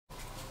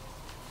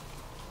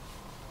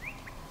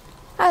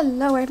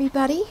Hello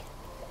everybody,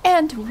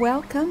 and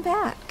welcome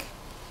back.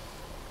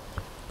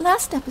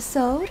 Last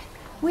episode,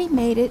 we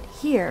made it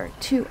here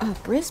to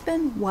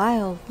Brisbane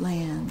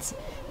Wildlands.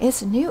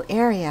 It's a new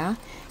area,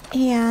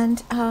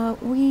 and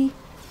we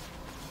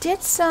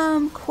did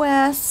some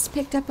quests,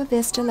 picked up a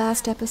vista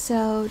last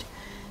episode.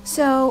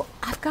 So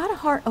I've got a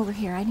heart over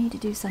here. I need to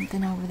do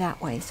something over that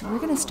way. So we're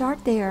going to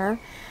start there.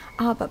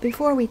 But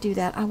before we do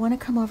that, I want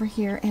to come over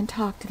here and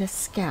talk to the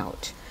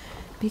scout,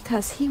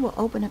 because he will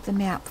open up the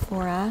map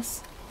for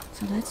us.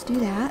 So let's do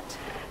that.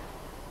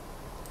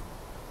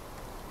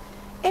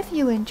 If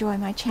you enjoy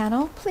my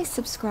channel, please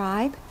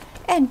subscribe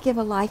and give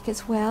a like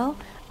as well.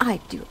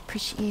 I do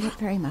appreciate it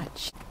very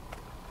much.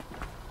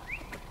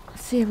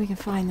 Let's see if we can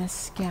find this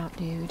scout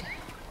dude.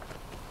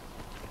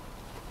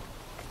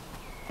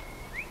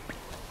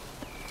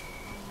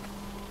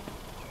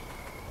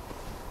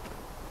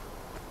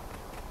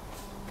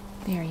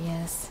 There he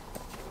is.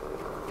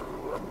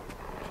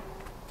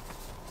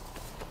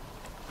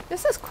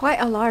 This is quite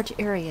a large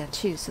area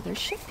too, so there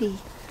should be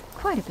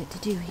quite a bit to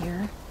do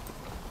here.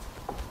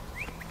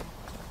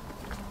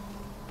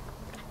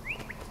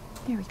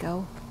 Here we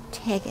go.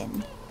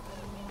 Tegan.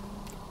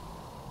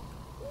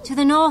 To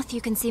the north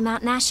you can see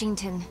Mount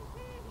Nashington.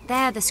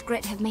 There the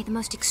Skritt have made the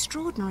most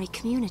extraordinary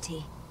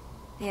community.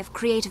 They have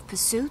creative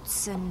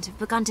pursuits and have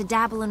begun to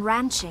dabble in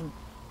ranching.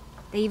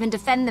 They even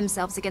defend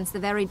themselves against the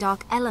very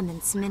dark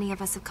elements many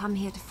of us have come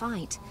here to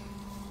fight.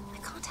 I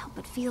can't help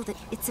but feel that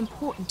it's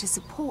important to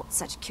support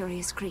such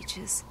curious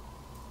creatures.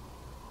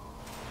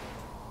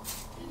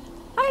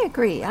 I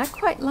agree. I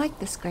quite like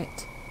the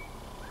Skritt.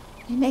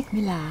 They make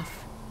me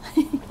laugh.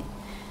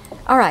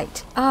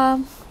 Alright,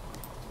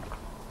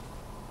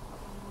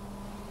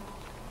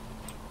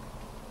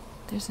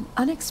 there's an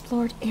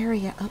unexplored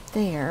area up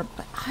there,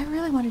 but I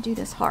really want to do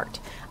this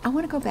heart. I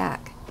want to go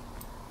back.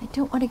 I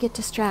don't want to get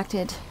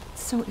distracted.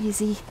 It's so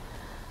easy.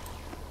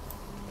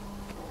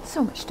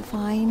 So much to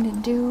find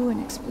and do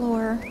and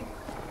explore.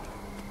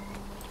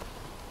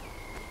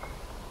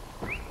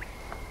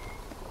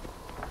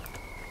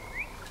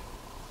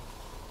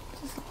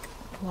 Just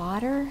like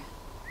water?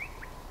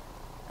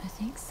 I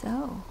think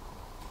so.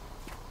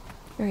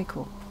 Very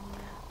cool.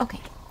 Okay,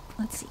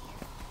 let's see.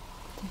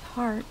 The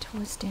heart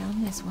was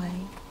down this way.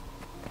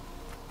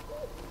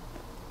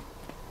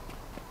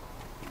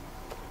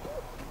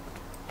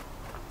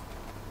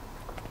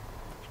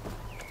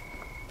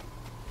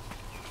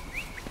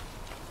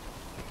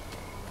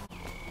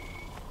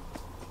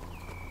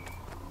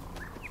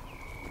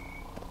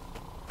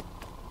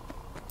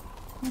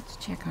 Let's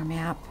check our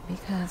map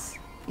because,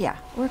 yeah,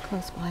 we're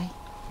close by.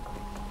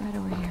 Right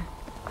over here.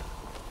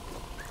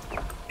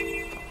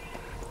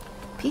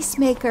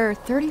 Peacemaker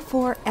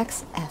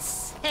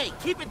 34XS. Hey,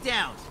 keep it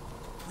down!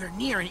 We're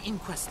near an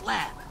inquest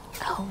lab.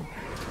 Oh,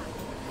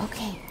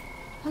 okay.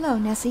 Hello,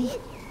 Nessie.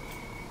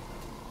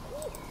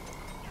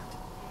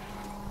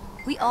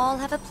 We all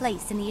have a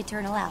place in the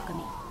eternal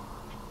alchemy.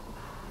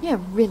 Yeah,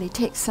 really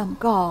takes some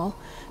gall,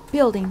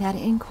 building that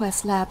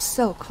inquest lab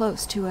so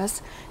close to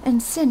us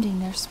and sending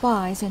their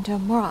spies into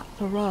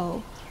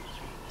MMORPG.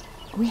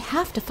 We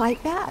have to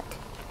fight back.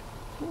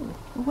 Ooh,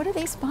 what are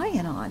they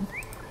spying on?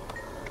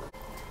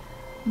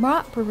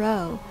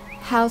 MMORPG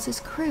houses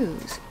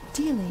crews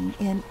dealing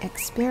in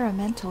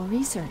experimental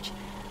research,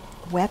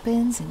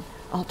 weapons and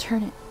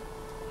alternate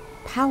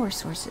power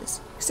sources.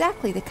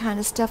 Exactly the kind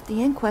of stuff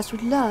the Inquest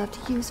would love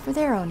to use for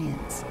their own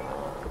ends.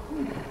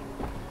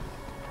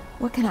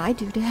 What can I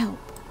do to help?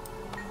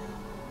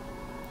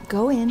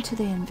 Go into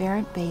the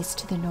Invariant base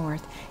to the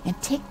north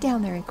and take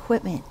down their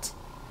equipment.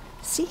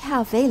 See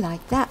how they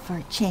like that for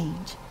a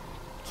change.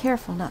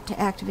 Careful not to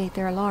activate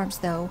their alarms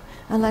though,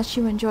 unless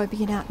you enjoy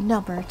being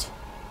outnumbered.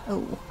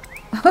 Oh,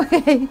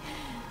 okay.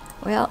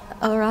 Well,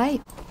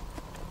 alright.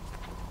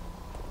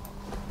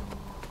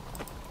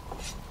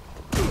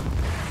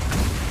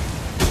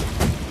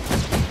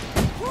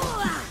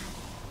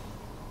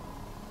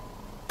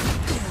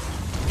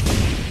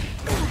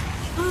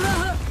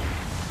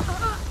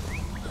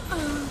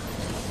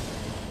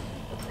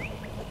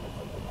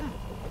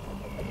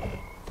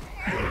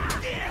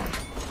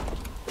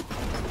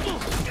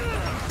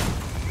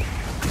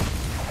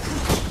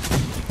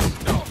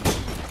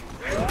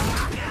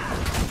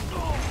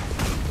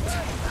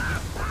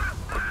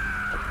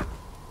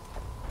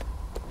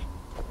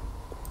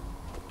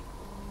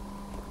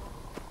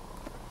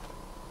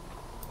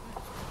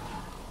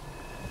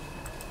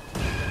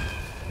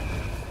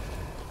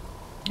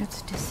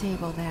 Let's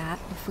disable that.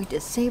 If we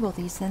disable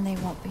these, then they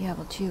won't be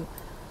able to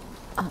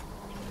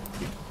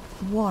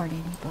warn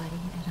anybody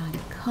that I'm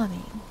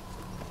coming.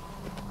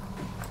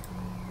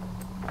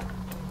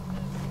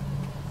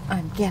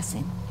 I'm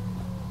guessing.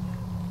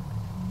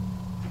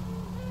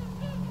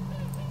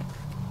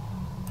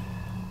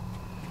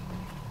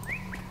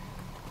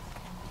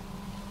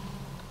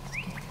 Let's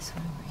get this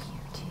one over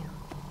here too.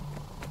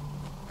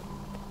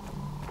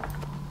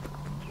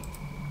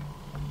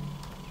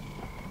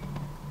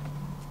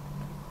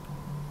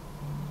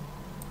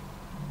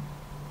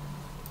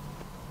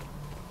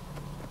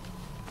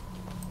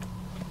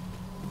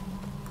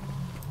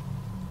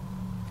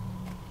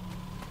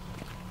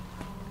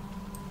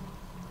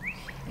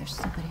 there's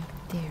somebody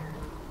up there.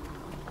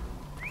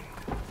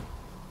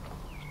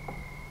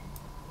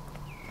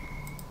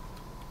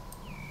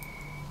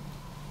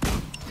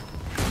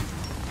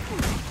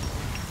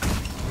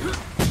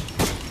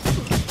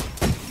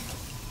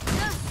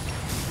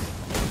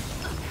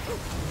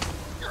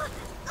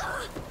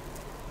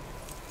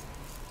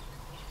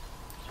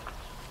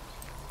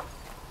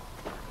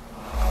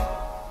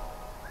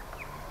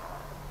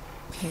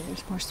 Okay,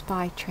 there's more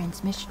spy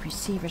transmission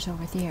receivers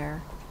over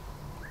there.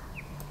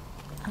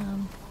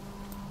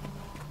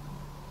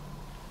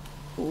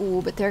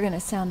 Ooh, but they're gonna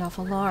sound off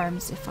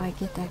alarms if I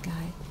get that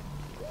guy.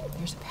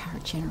 There's a power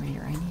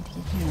generator. I need to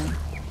get him.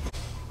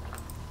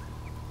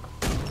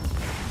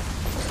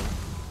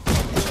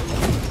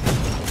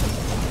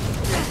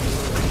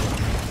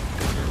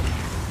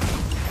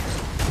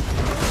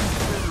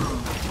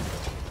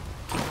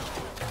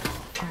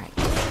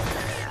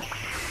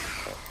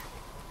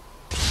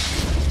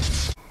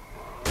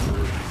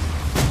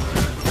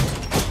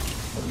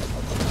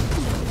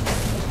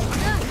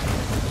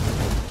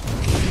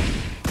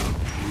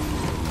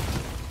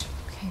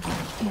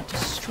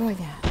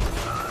 That.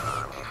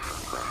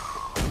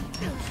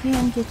 I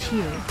can get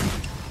you.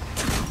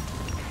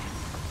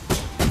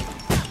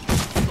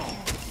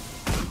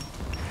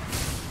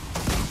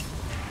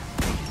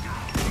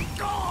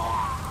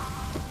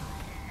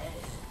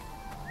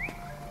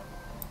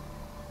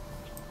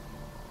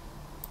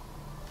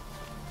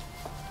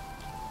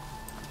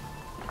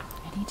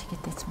 I need to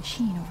get this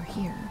machine over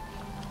here.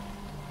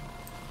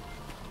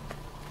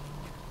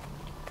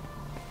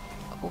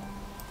 Oh.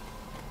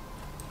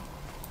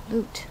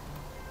 Loot.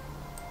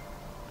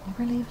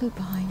 Never leave loot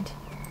behind.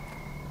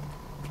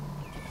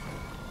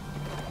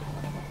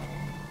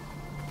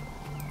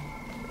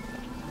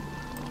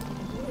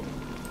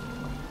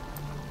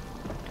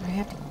 Do I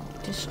have to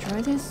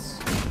destroy this?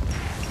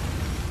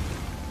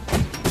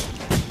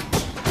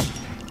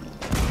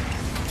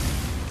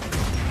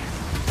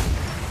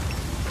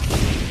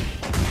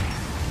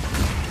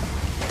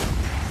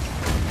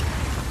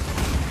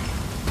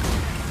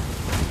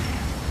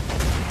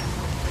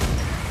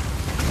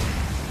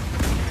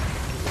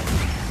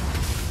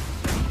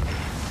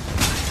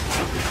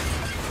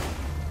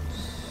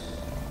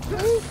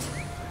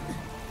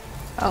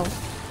 Oh.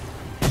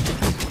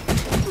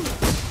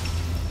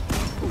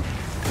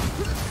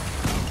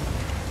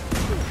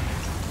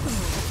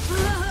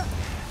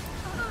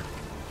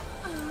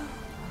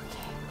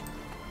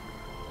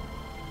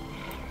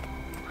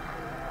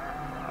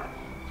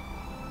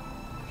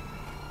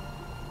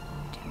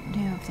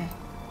 Don't know if the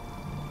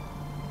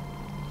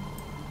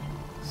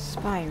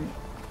spy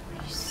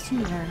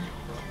receiver.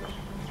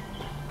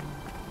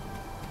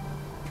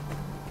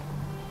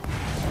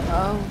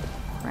 Oh,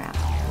 crap.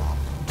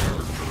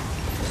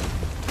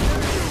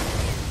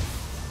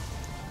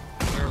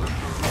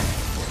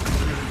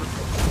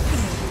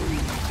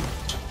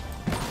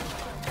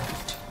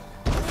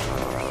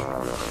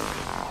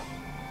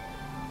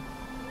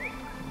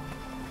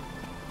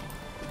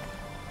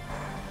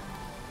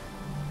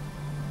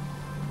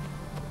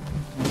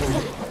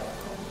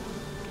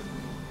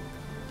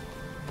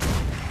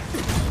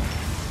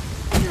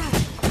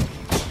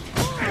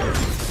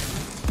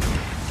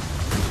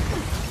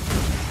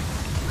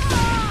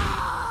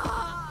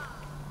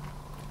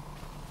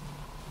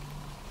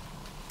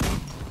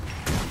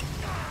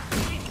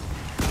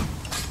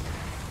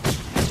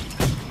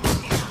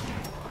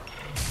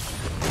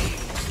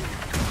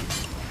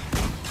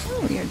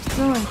 You're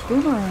throwing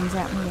boomerangs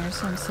at me or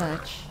some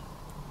such.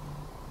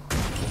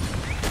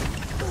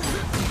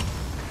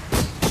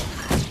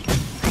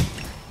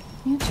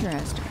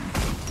 Interesting.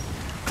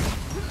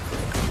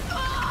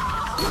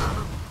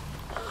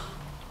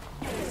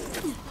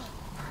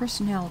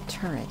 Personnel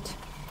turret.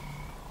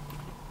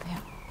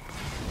 Yeah.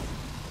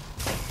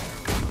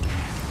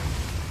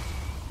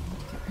 Need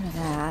to get rid of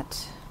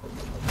that.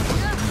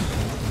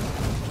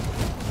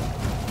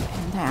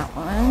 And that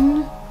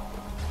one.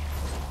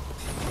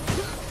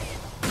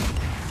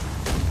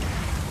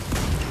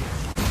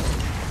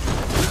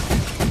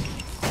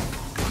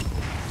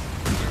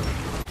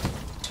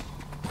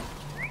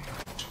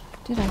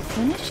 Did I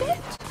finish it?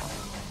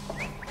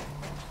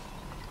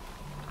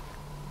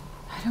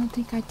 I don't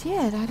think I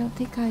did. I don't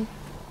think I...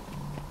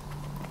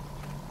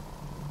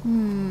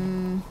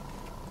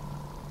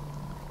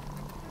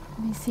 Let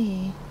me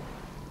see.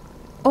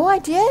 Oh, I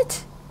did?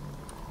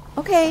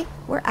 Okay,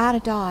 we're out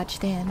of Dodge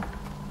then. I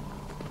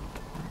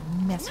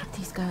don't mess with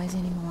these guys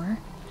anymore.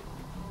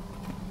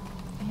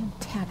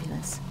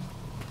 Fantabulous.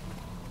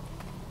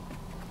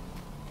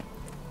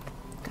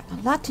 Got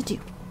a lot to do.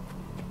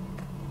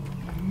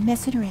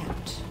 Messing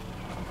around.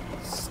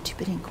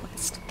 Stupid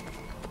inquest.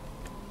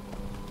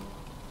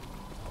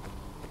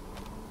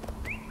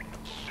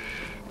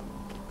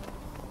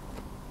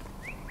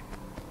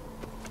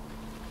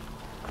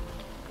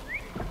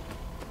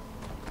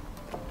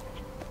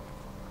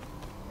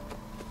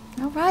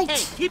 All right.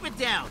 Hey, keep it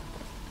down.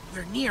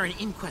 We're near an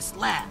inquest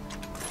lab.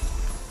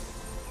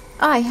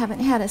 I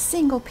haven't had a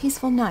single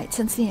peaceful night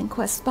since the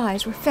inquest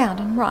spies were found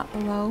and wrought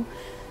below.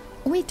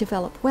 We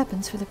develop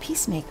weapons for the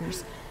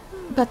peacemakers,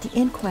 But the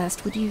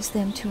inquest would use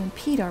them to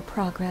impede our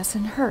progress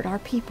and hurt our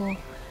people.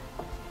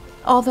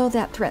 Although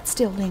that threat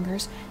still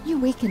lingers, you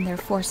weaken their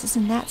forces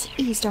and that's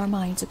eased our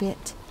minds a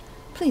bit.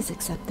 Please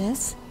accept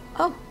this.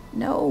 Oh,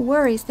 no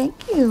worries,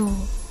 thank you.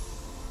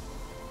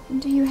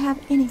 Do you have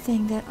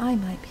anything that I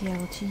might be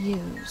able to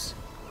use?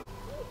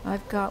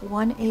 I've got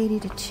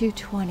 180 to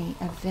 220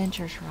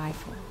 Adventurer's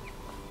Rifle.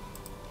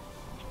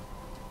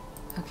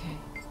 Okay.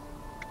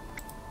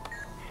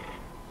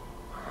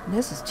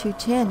 This is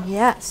 210,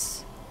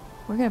 yes.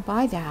 We're gonna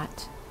buy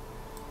that.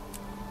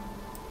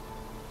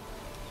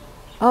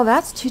 Oh,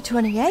 that's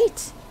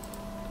 228.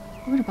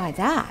 We're gonna buy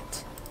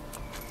that.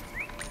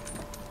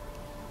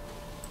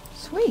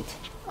 Sweet.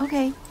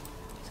 Okay.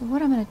 So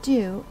what I'm gonna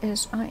do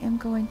is I am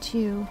going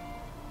to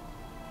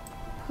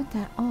put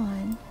that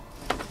on.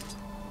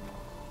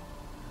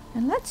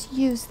 And let's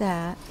use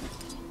that.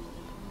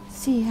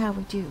 See how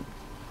we do.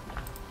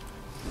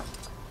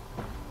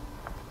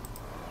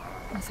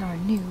 That's our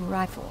new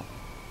rifle.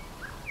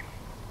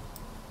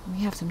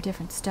 We have some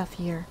different stuff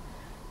here.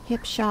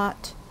 Hip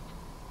shot,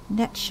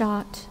 net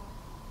shot,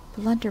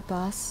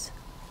 blunderbuss,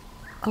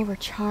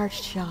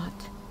 overcharged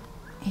shot,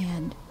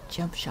 and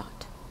jump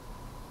shot.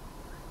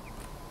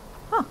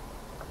 Huh.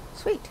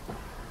 Sweet.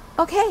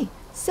 Okay,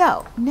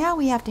 so now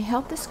we have to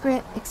help the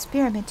Skritt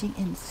experimenting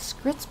in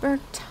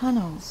Skrittsburg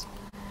tunnels.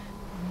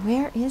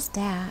 Where is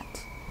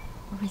that?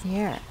 Over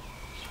there.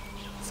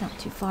 It's not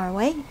too far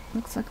away.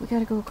 Looks like we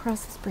gotta go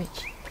across this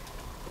bridge.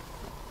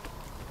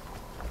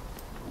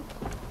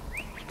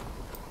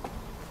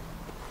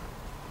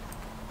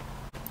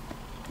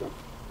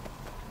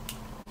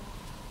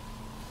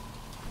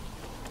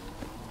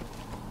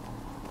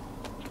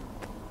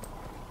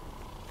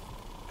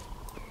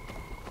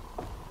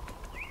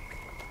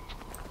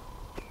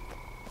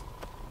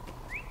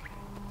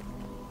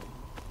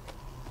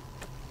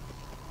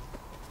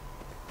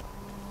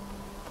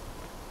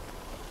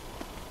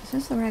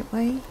 Is this the right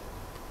way?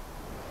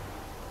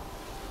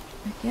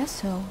 I guess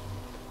so.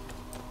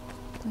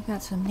 We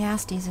got some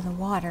nasties in the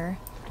water.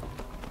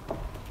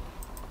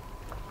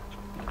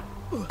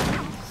 Let's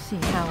see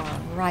how our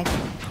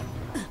rifle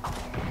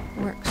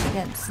works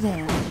against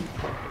them.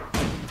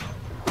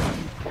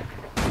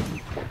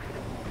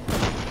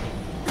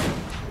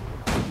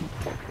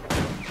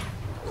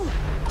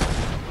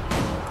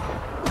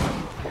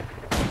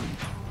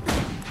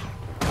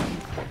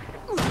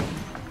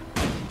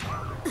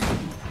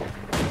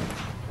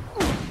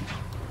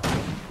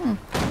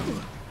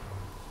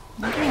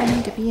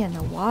 Be in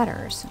the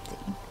water or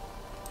something.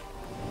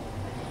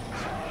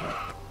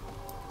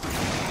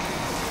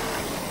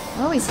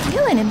 Oh, he's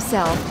healing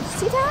himself. Did you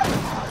see that?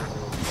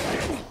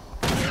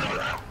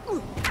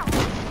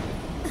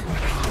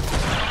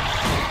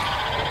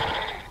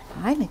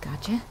 Finally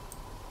gotcha.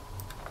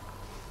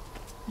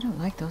 I don't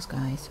like those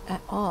guys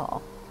at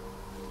all.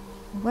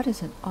 What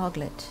is an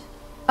oglet?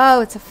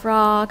 Oh, it's a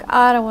frog.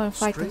 I don't want to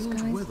fight those guys.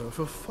 Strange weather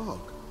for fog.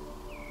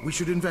 We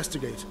should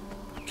investigate.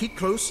 Keep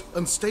close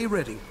and stay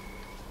ready.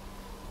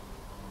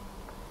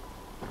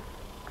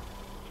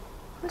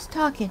 Who's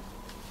talking?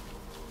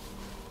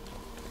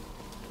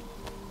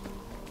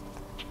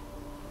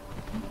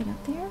 Can I get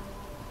up there?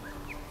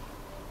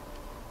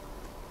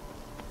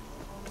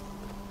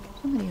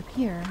 Somebody up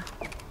here.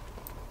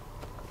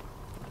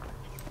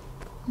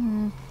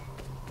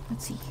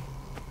 Let's see.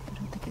 I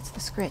don't think it's the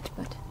Skritt,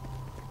 but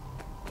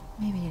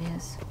maybe it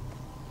is.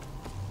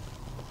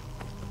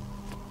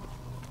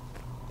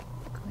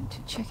 I'm going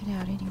to check it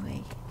out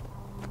anyway.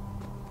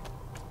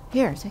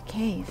 Here's a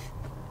cave.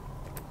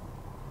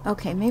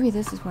 Okay, maybe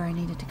this is where I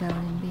needed to go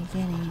in the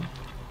beginning.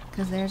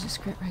 Because there's a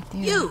Skritt right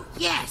there. You,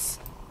 yes!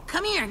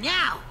 Come here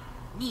now!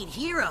 Need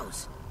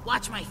heroes.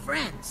 Watch my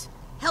friends.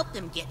 Help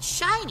them get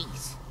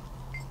shinies.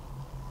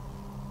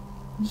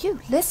 You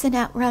listen,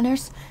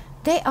 Outrunners.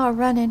 They are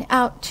running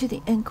out to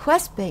the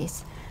Inquest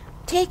base,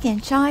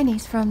 taking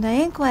shinies from the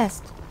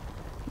Inquest.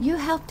 You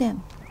help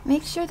them.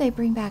 Make sure they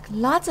bring back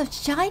lots of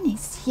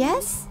shinies,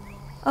 yes?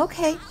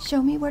 Okay,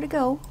 show me where to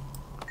go.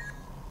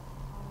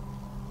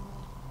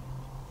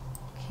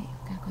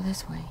 Go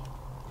this way.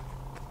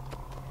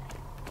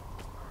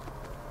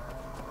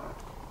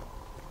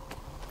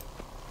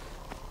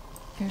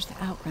 There's the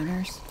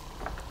Outrunners.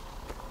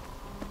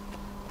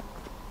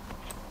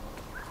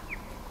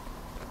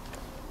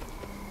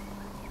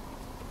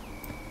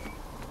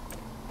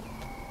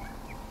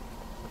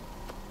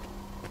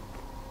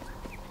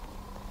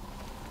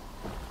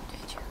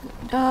 Did you?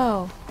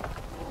 Oh.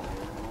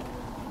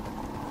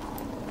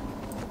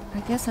 I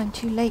guess I'm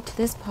too late to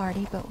this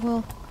party, but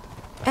we'll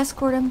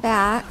escort him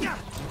back.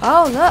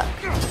 Oh, look!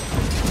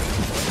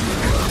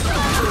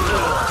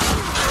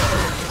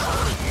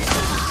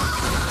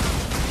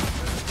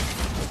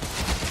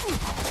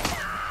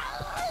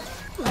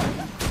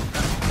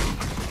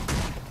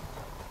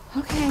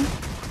 Okay.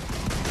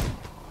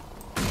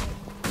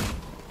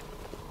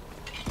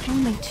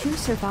 Only 2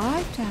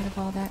 survived out of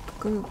all that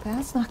group.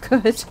 That's not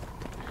good.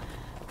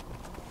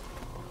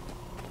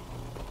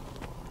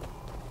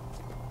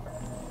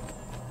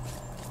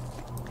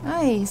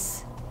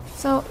 Nice.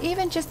 So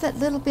even just that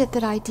little bit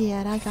that I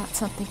did, I got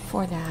something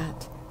for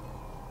that.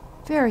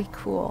 Very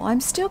cool.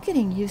 I'm still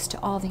getting used to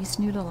all these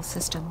new little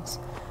systems.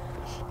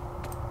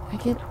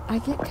 I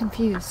get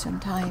confused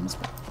sometimes,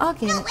 but I'll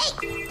get it.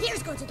 Wait!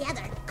 Gears go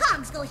together.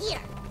 Cogs go here.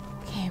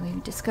 Okay,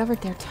 we've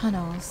discovered their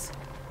tunnels.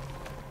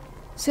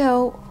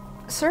 So,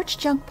 search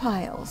junk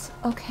piles.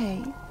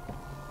 Okay.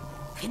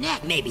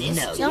 Connect. Maybe this.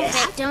 no, Don't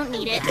yes. don't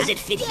need it. Does it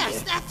fit Yes,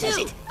 here? that Does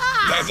too. it?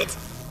 Ah! Does it?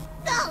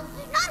 No,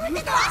 not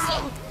with the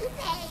crossing.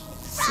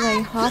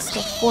 Slay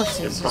hostile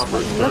forces is what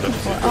Improper we're looking for.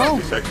 startup Oh,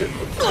 detected.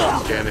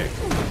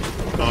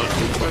 Organic.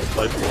 Non-request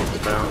life forms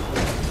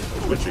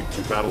found. Switching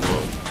to battle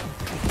mode.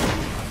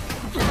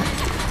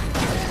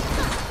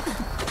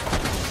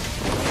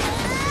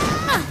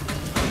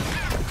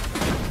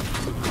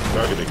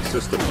 Targeting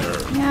system error.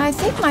 yeah, I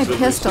think my Auxiliary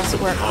pistols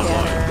system work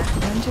online.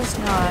 better. I'm just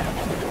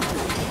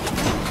not.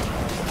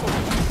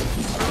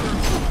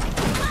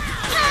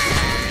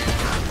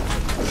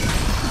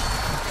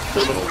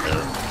 Terminal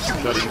error.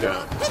 Shutting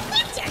down.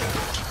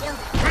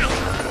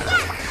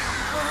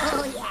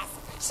 Oh yes,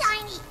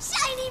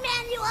 shiny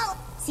manual.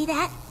 See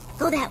that?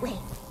 Go that way.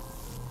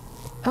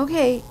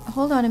 Okay,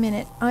 hold on a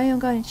minute. I am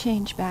going to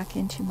change back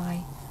into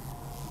my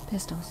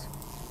pistols.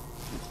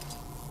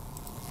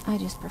 I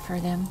just prefer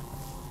them.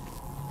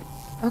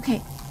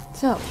 Okay,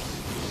 so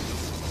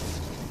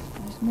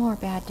there's more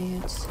bad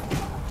dudes.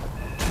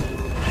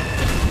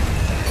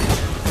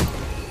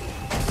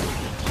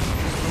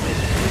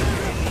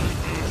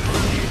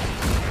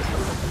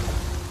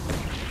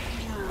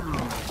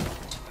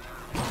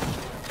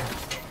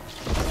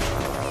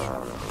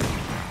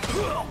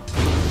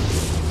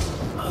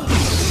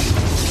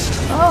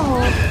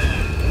 Oh!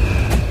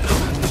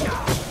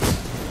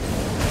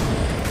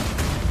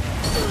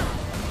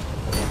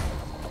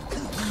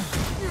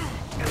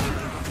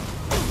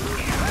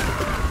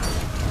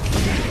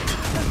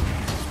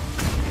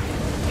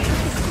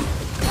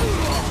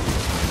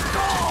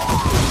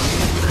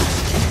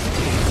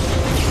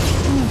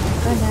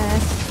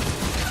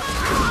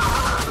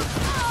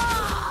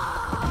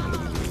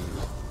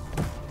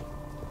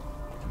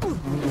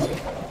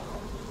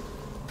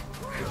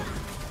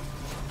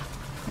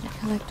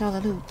 Collect all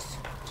the loot.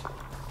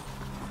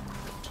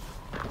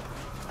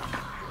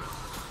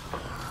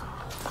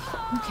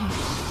 Okay.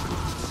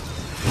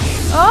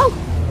 Oh!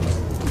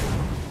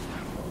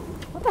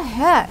 What the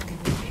heck?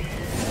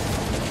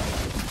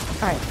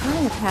 Alright, I'm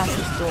gonna pass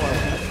this door.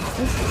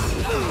 This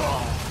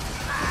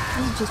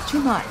is just too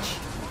much.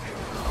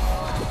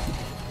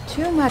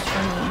 Too much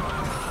for me.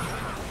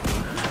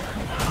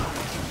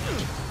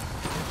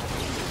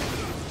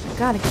 I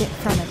gotta get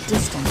from a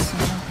distance so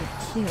I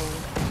don't get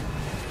killed.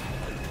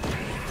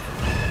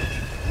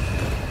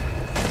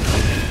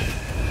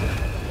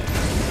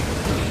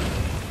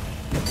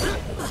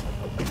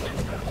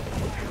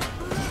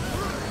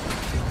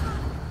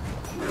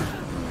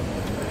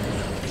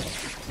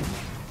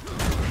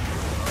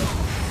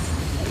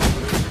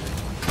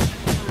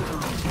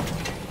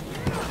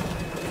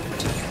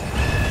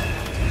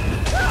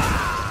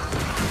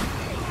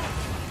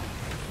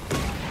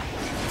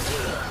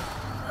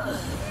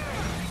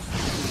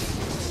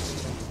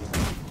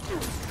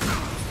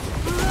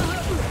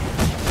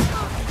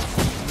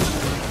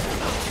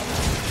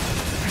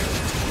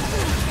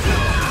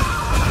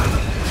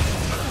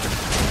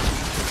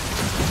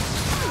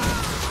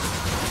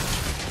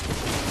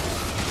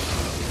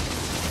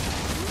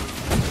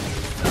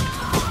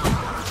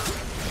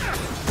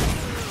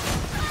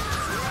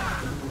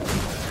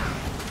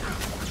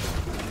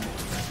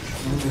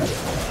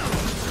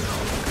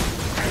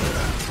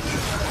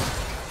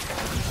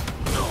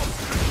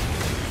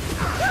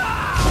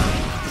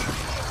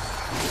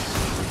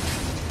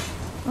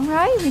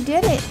 Alright, we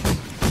did it.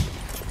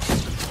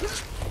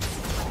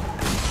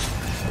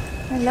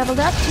 I leveled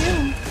up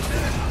too.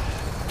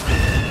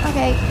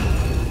 Okay.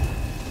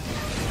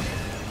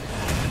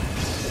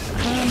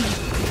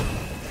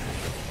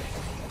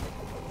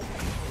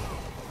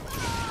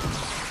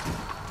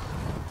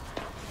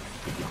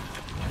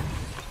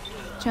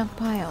 Junk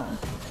pile.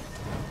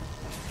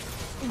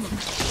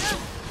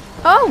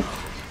 Oh!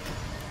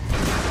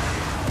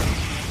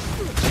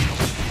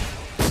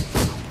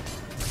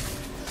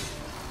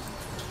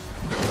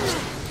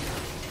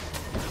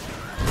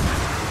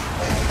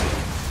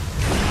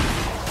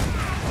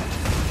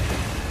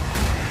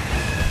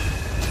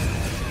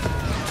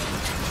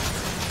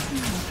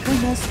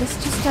 Goodness,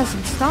 this just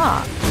doesn't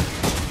stop.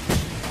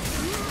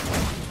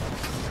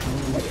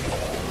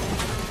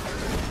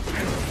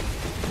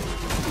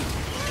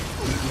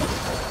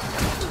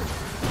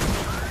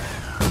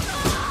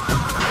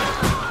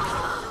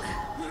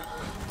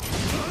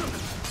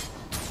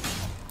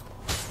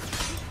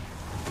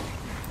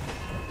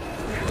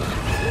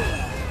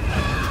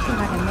 See if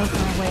I can make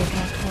my way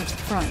back towards the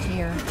front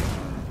here.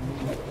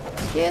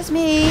 Excuse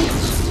me.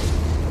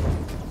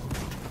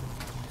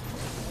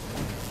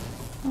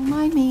 Don't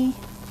mind me.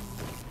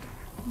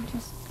 I'm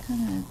just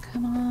gonna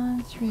come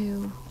on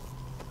through.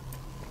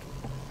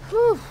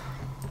 Whew.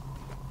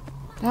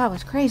 That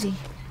was crazy.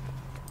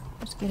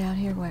 Let's get out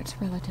here where it's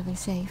relatively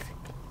safe.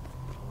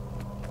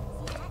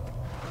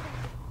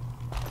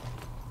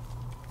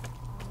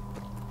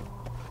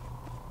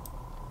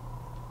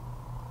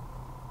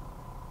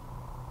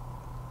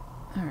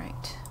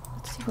 Alright,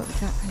 let's see what we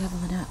got for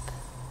leveling up.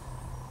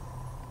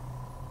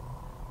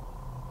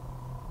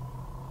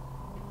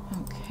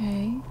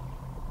 Okay.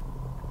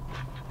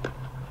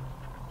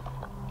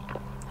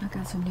 I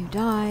got some new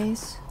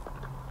dyes.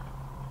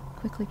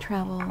 Quickly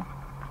travel.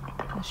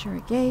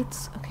 Ashura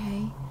Gates.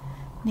 Okay.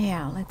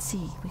 Now, let's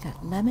see. We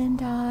got lemon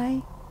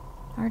dye.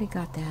 Already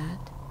got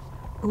that.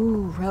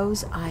 Ooh,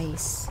 rose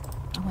ice.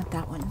 I want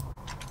that one.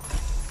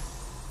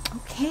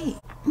 Okay.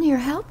 Your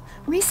help?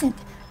 Recent,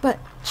 but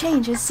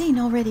change is seen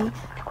already.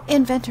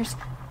 Inventors,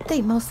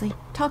 they mostly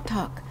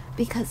talk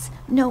because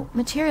no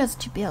materials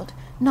to build,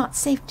 not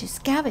safe to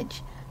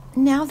scavenge.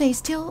 Now they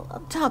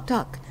still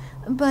talk,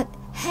 but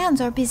hands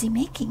are busy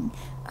making.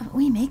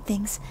 We make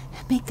things,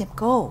 make them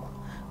go.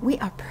 We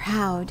are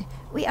proud.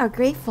 We are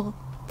grateful.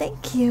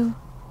 Thank you.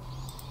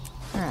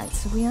 Alright,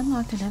 so we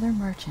unlocked another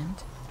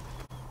merchant.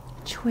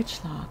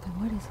 Twitchlock,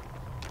 and what is...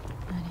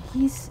 And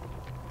he's...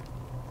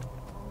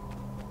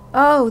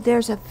 Oh,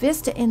 there's a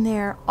Vista in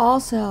there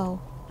also.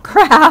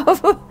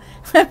 Crap!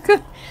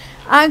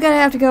 I'm gonna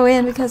have to go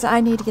in because I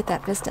need to get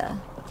that Vista.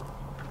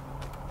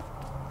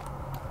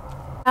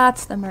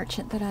 That's the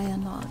merchant that I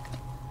unlocked.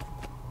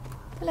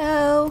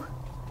 Hello.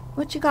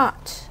 What you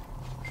got?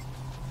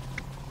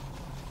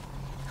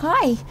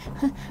 Hi.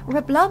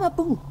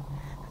 Rablama-boo.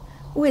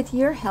 With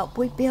your help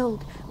we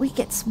build. We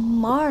get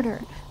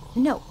smarter.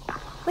 No.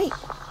 Wait.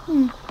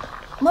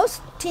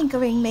 Most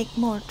tinkering make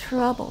more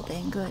trouble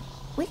than good.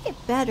 We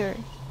get better.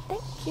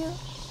 Thank you.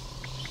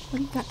 What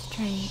do you got to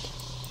trade?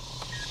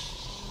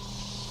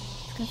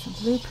 It's got some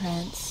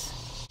blueprints.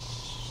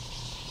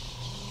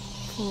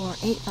 For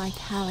 8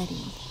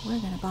 vitality. We're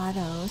gonna buy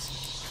those.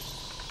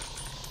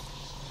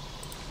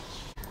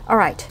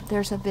 Alright,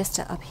 there's a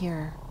Vista up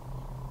here.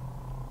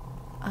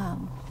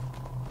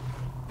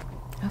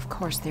 Of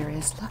course there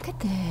is. Look at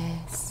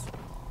this.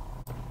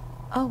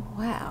 Oh,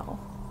 wow.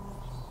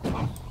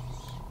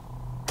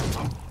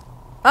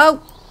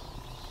 Oh!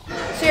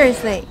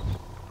 Seriously.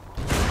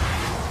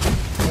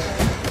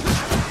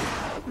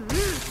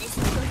 This is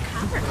good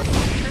cover.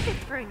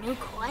 Perfect for a new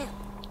coil.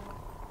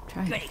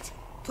 Try and Great.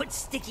 Put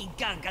sticky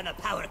gunk on the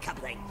power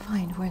coupling.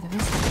 find where the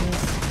Vista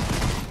is.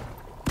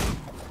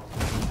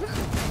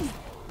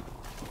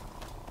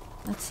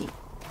 Let's see.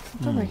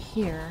 It's over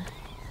here.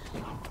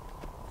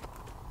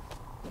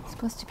 It's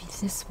supposed to be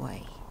this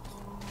way.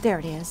 There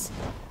it is.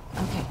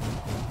 Okay.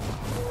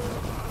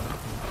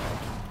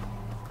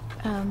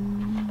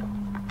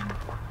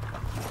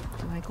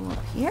 Do I go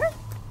up here?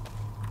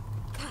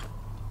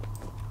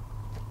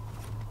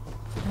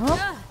 Nope.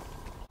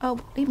 Oh,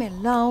 leave me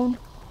alone.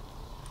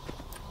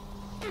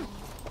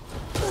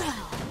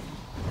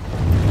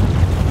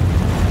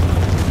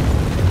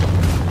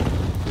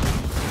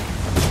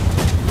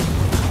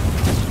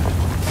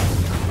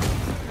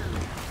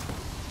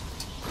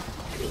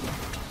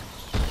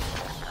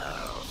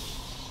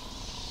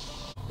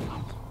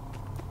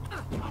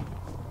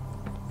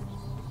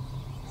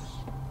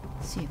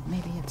 See if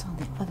maybe it's on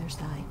the other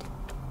side.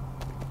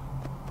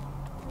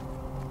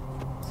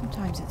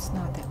 Sometimes it's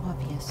not that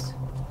obvious.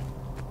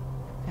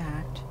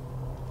 Fact.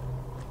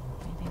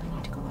 Maybe we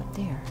need to go up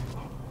there.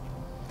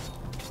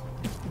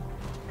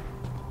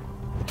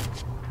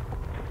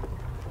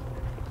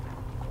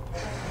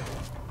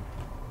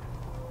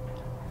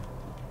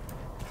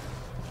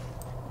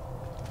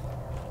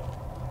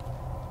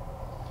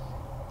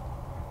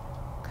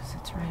 Because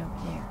it's right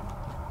over there.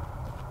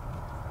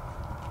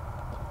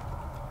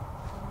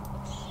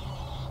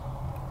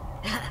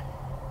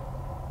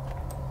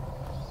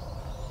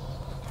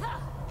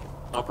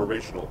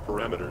 Operational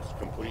parameters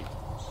complete.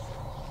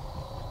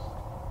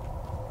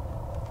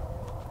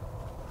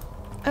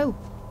 Oh,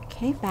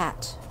 cave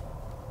bat.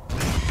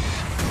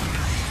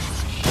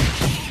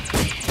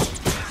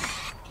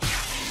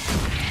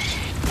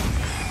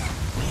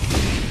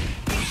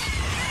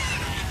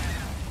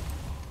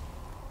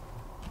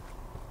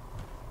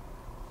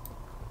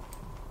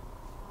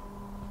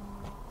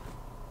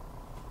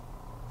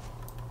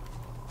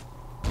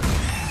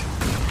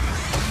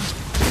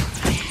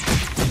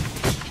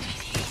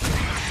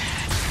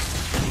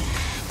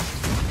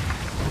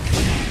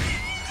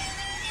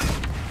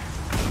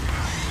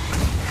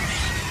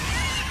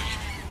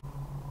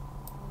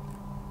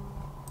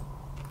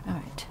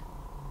 Alright.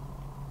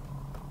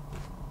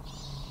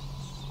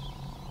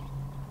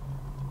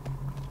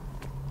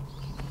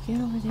 Can we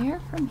get over there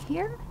from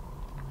here?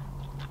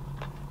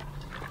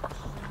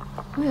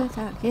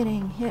 Without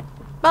getting hit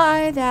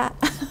by that.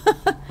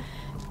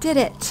 Did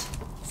it.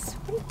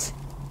 Sweet.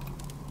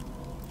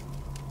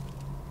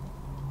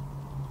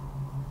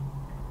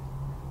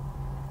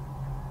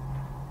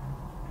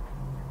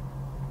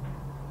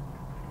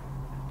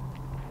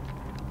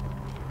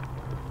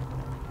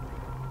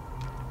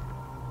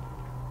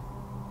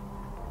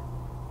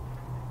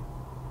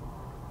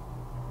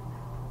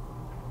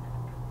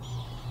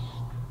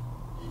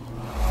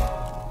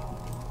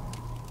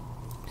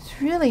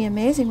 It's really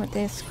amazing what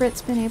the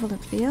Skritt's been able to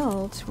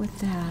build with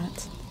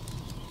that.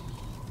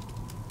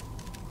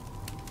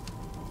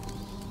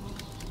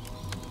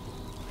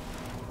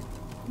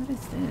 What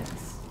is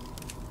this?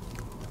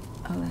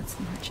 Oh, that's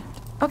the merchant.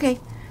 Okay,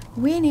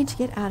 we need to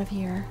get out of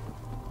here.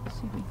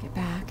 See if we can get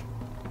back.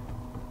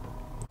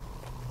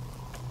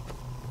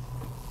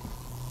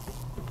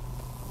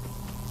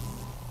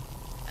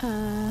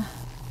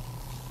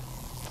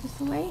 This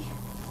the way?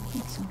 I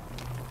think so.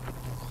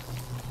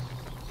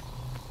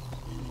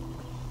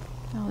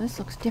 Oh, this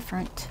looks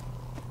different.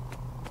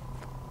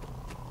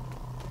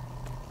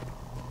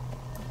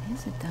 What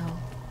is it, though?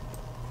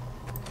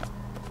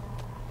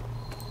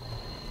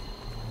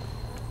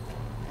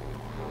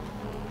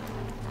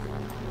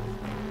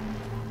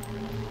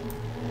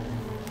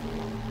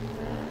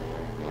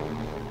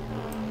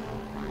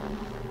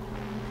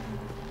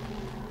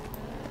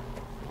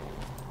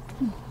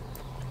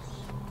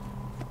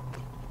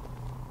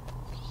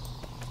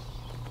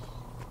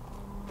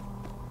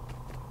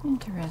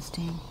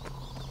 Interesting.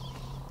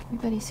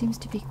 Everybody seems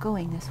to be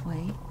going this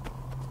way.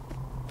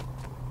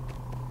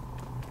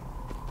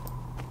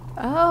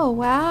 Oh,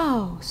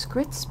 wow!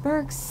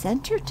 Skrittsburg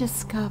Center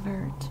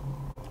discovered.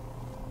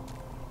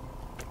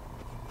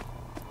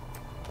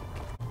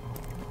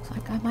 Looks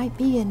like I might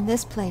be in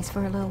this place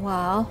for a little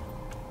while.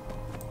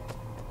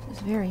 This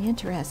is very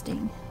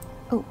interesting.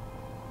 Oh.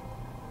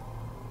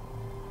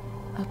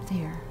 Up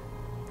there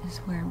is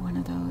where one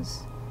of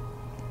those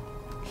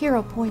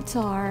hero points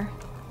are.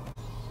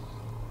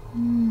 I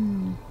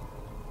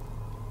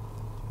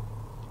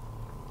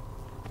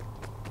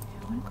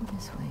want to go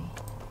this way.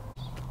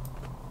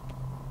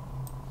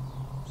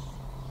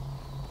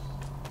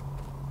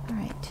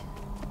 Alright.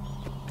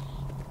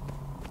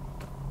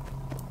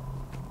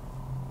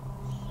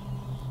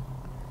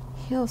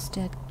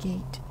 Homestead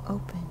gate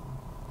open.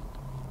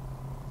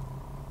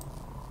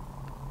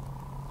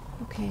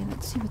 Okay,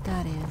 let's see what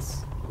that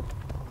is.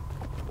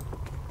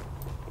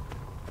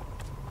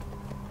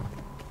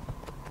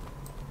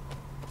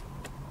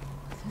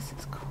 This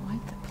is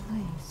quite the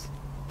place.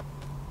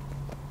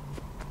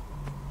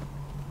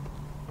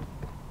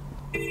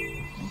 There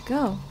we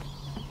go.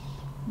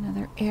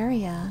 Another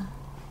area.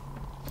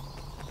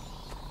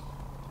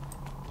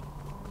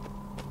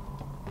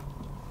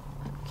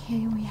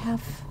 Okay, we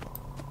have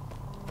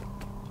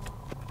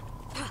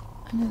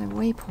another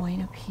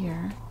waypoint up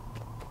here.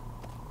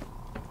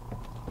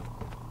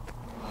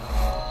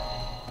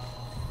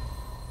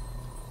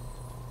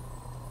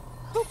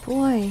 Oh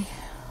boy.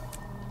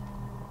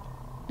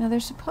 Now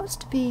there's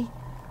supposed to be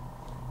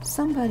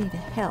somebody to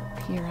help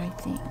here, I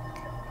think.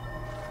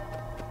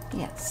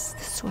 Yes,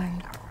 this way.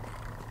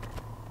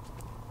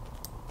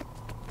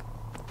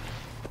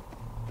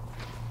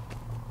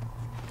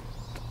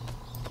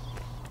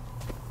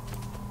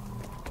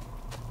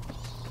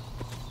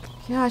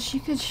 Gosh, you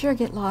could sure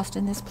get lost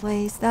in this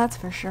place, that's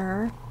for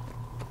sure.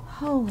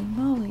 Holy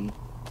moly.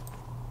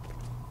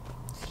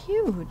 It's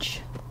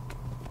huge.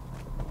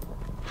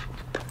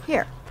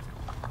 Here.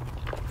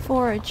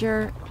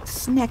 Forager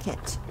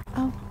Snecket.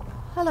 Oh,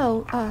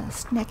 hello,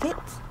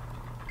 Snecket.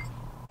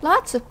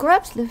 Lots of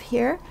grubs live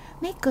here.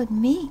 Make good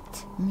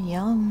meat.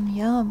 Yum,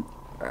 yum.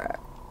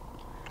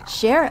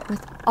 Share it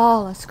with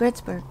all of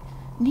Skrittsburg.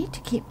 Need to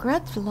keep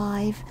grubs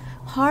alive.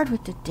 Hard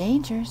with the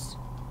dangers.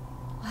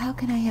 Well, how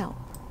can I help?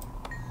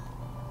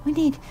 We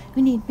need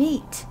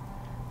meat.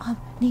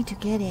 Need to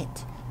get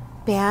it.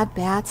 Bad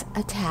bats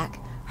attack.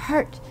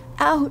 Hurt.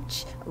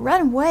 Ouch.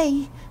 Run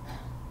away.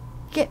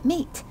 Get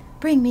meat.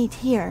 Bring meat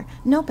here.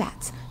 No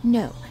bats.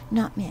 No,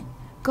 not men.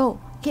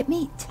 Go. Get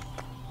meat.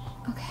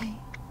 Okay.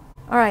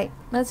 Alright,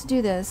 let's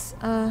do this.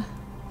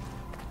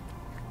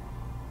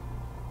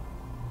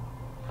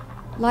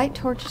 Light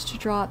torches to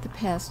draw out the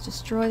pests.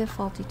 Destroy the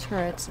faulty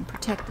turrets and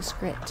protect the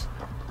Skritt.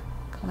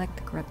 Collect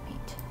the grub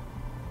meat.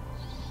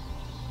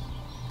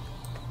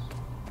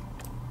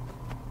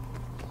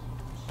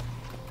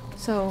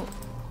 So...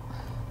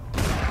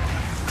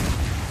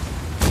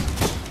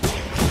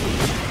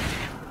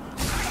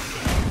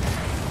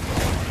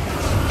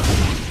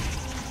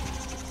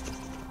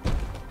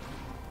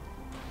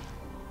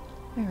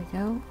 there we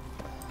go.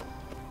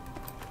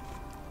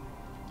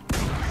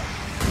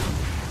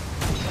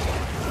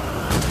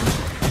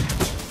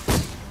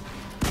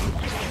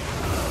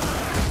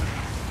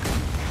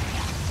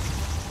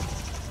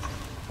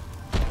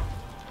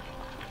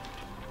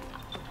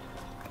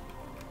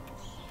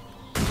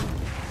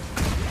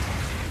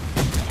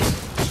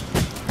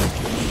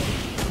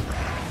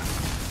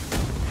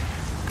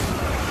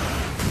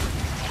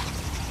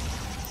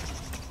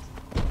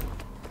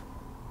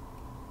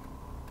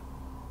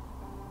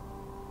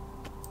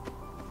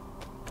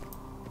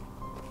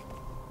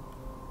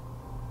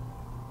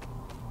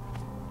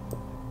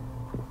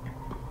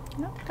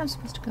 I don't think I'm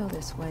supposed to go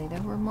this way.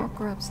 There were more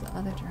grubs the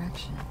other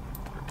direction.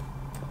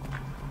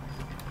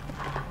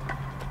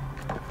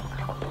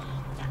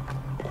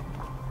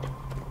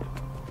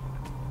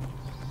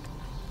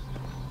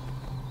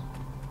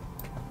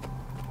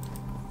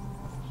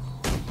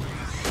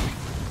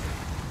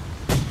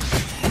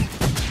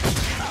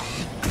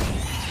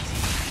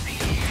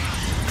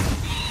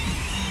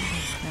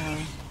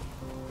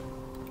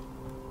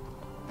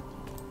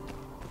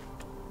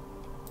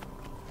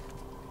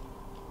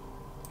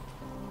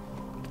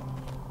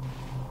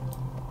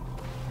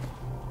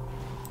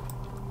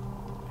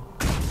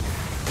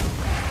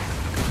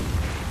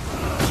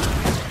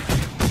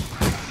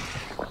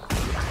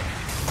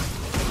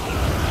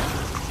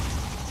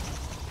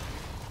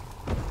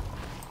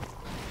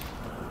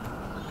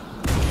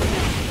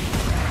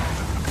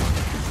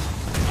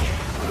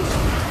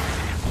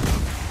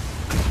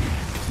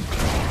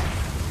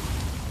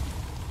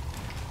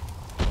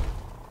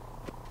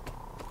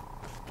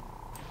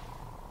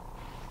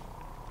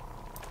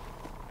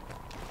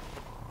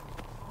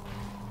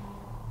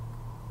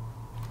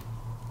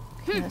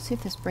 Let's see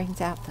if this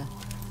brings out the...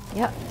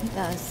 Yep, it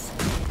does.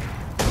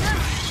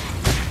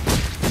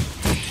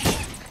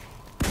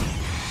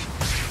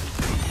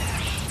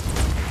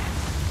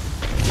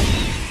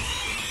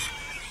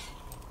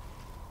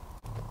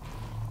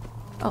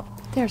 Oh,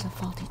 there's a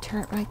faulty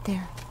turret right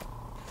there.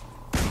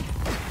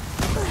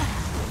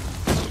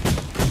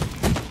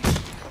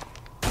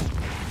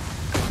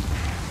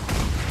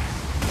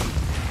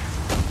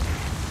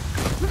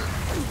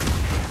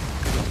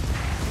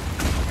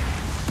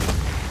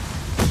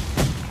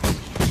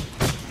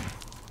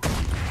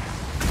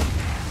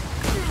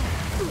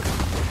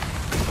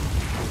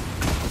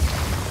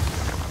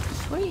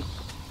 Sweet.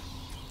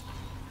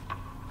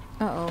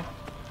 Uh-oh.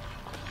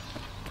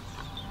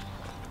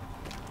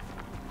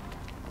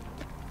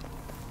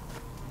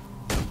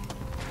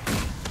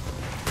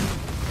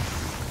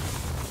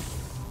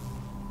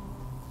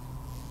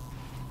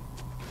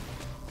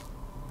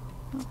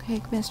 Okay,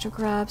 Mr.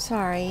 Grub,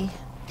 sorry.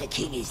 The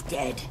king is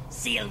dead.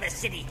 Seal the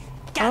city.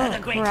 Gather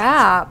the great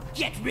crap. ones.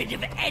 Get rid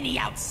of any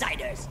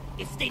outsiders.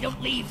 If they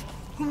don't leave,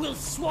 we'll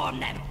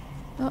swarm them.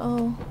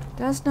 Uh-oh,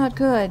 that's not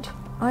good.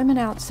 I'm an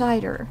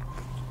outsider.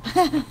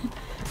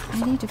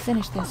 I need to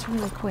finish this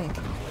really quick.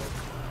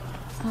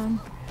 Oh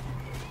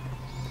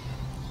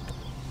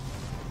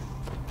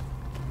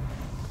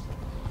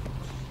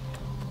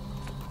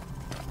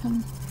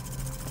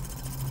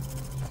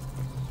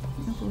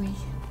boy.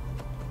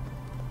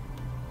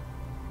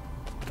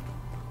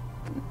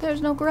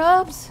 There's no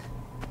grubs.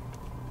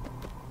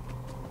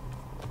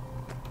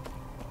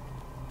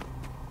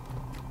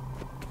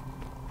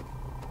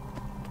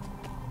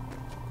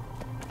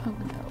 Oh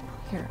no.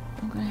 Here,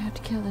 I'm gonna have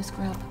to kill this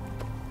grub.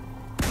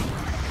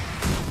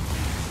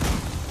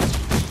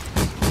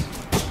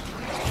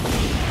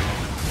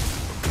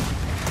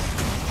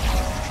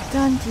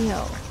 Done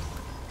deal.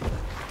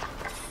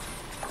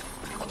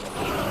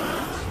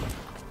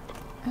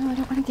 Oh, I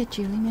don't want to get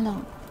you. Leave me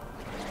alone.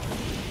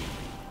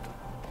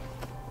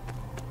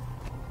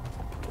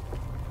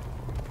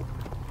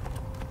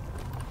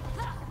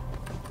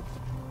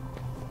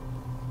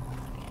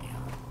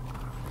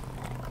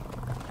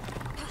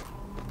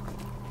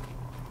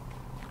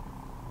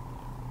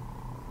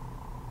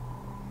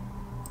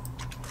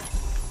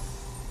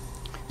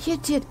 You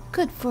did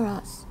good for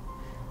us.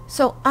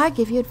 So I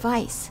give you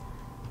advice.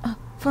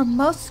 For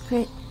most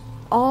Skritt,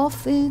 all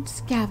food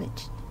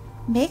scavenged.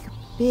 Make a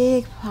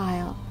big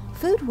pile.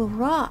 Food will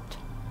rot.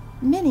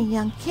 Many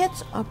young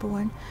kids are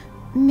born.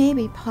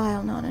 Maybe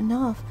pile not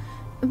enough.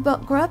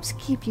 But grubs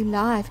keep you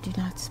alive, do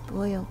not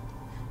spoil.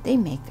 They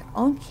make their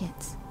own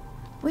kids.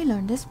 We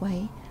learn this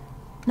way.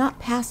 Not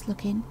past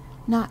looking,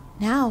 not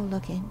now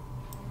looking.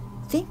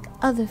 Think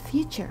of the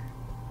future.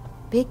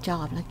 Big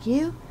job like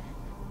you.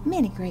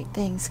 Many great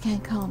things can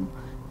come.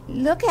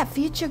 Look at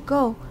future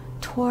go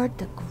toward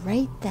the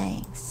great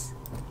things.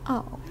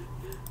 Oh.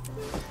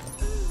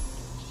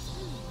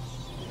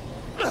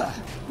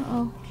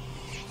 Uh-oh.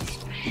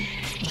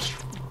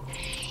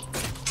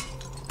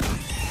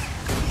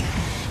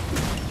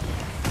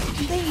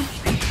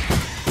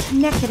 Leave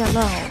Naked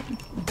alone.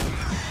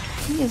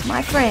 He is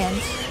my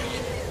friend.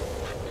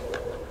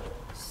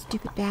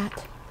 Stupid bat.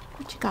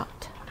 What you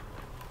got?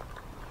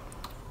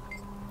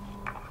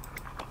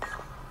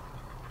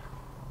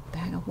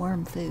 Bag of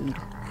worm food.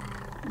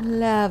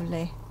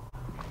 Lovely.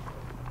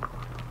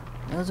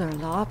 Those are a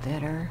lot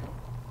better.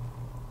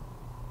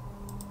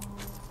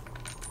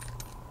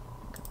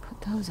 Could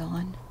put those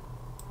on.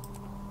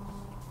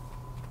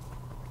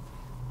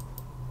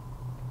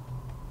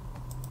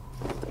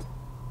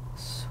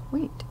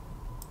 Sweet.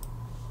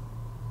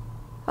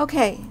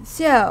 Okay,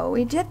 so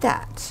we did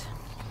that.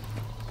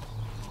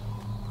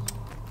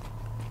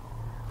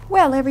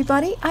 Well,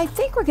 everybody, I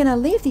think we're going to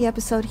leave the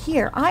episode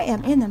here. I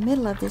am in the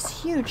middle of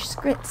this huge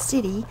Skritt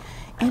city,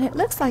 and it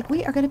looks like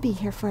we are going to be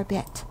here for a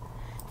bit.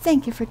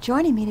 Thank you for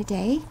joining me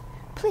today.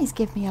 Please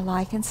give me a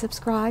like and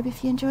subscribe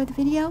if you enjoyed the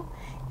video,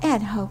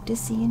 and hope to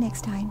see you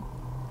next time.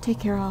 Take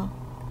care all.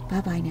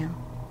 Bye-bye now.